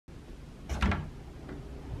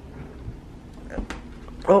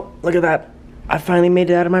Oh, look at that. I finally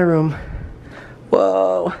made it out of my room.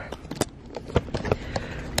 Whoa.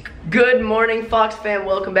 Good morning, Fox fam.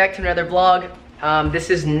 Welcome back to another vlog.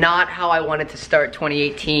 This is not how I wanted to start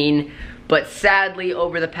 2018, but sadly,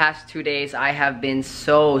 over the past 2 days, I have been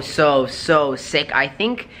so sick. I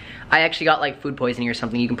think I actually got like food poisoning or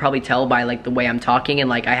something. You can probably tell by like the way I'm talking and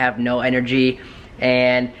like I have no energy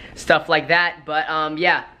and stuff like that. But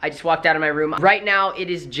yeah, I just walked out of my room. Right now it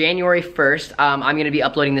is January 1st. I'm gonna be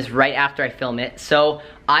uploading this right after I film it. So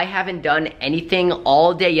I haven't done anything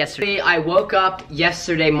all day yesterday. I woke up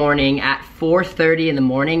yesterday morning at 4:30 in the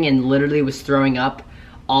morning and literally was throwing up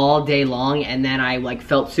all day long, and then I like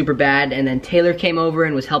felt super bad, and then Taylor came over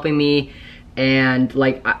and was helping me. And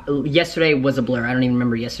like yesterday was a blur. I don't even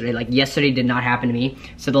remember yesterday. Like yesterday did not happen to me.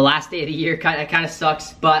 So the last day of the year kind of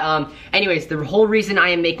sucks. But anyways, the whole reason I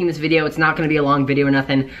am making this video, it's not gonna be a long video or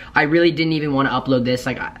nothing. I really didn't even want to upload this.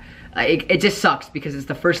 Like it just sucks because it's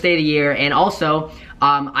the first day of the year, and also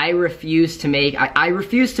I refuse to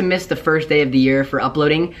miss the first day of the year for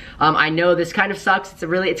uploading. I know this kind of sucks.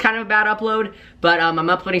 It's kind of a bad upload, but I'm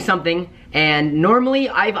uploading something. And normally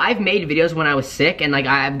I've made videos when I was sick and like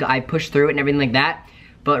I pushed through it and everything like that.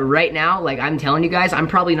 But right now, like I'm telling you guys, I'm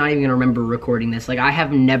probably not even gonna remember recording this. Like I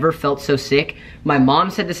have never felt so sick. My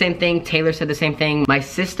mom said the same thing, Taylor said the same thing, my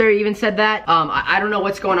sister even said that. I don't know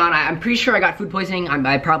what's going on. I'm pretty sure I got food poisoning.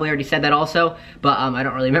 I probably already said that also, but I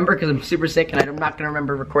don't really remember because I'm super sick and I'm not gonna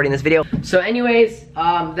remember recording this video. So anyways,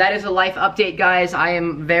 that is a life update, guys. I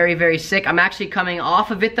am very sick. I'm actually coming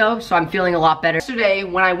off of it though, so I'm feeling a lot better. Yesterday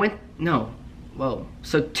when I went,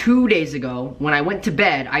 so 2 days ago, when I went to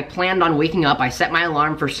bed, I planned on waking up. I set my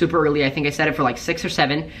alarm for super early. I think I set it for like 6 or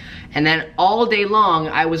 7. And then all day long,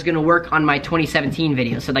 I was gonna work on my 2017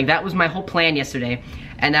 video. So like that was my whole plan yesterday.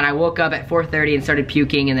 And then I woke up at 4:30 and started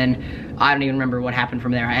puking, and then I don't even remember what happened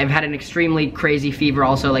from there. I've had an extremely crazy fever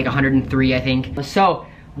also, like 103, I think. So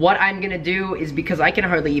what I'm gonna do is, because I can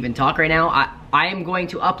hardly even talk right now, I am going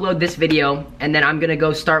to upload this video, and then I'm gonna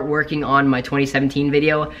go start working on my 2017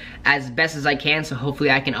 video as best as I can, so hopefully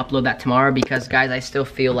I can upload that tomorrow, because guys, I still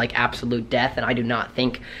feel like absolute death, and I do not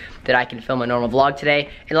think that I can film a normal vlog today.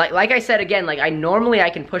 And like I said again, like normally I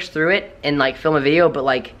can push through it and like film a video, but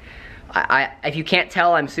like if you can't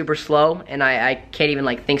tell, I'm super slow and I can't even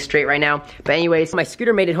like think straight right now. But anyways, my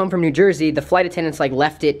scooter made it home from New Jersey. The flight attendants like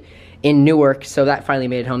left it in Newark, so that finally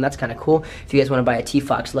made it home. That's kind of cool. If you guys want to buy a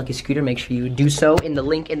T-Fox Lucky scooter, make sure you do so in the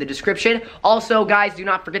link in the description. Also, guys, do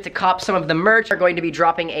not forget to cop some of the merch. We're going to be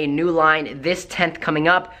dropping a new line this 10th coming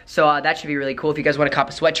up, so that should be really cool. If you guys want to cop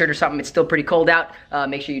a sweatshirt or something, it's still pretty cold out,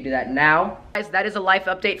 make sure you do that now. Guys, that is a life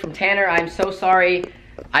update from Tanner. I'm so sorry.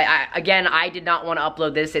 Again, I did not want to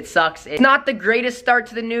upload this. It sucks. It's not the greatest start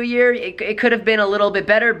to the new year. It could have been a little bit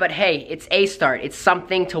better, but hey, it's a start. It's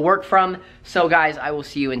something to work from. So guys, I will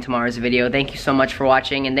see you in tomorrow's video. Thank you so much for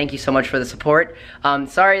watching, and thank you so much for the support.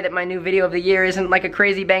 Sorry that my new video of the year isn't like a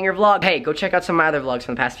crazy banger vlog. Hey, go check out some of my other vlogs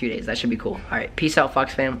from the past few days. That should be cool. All right, peace out,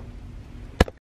 Fox fam.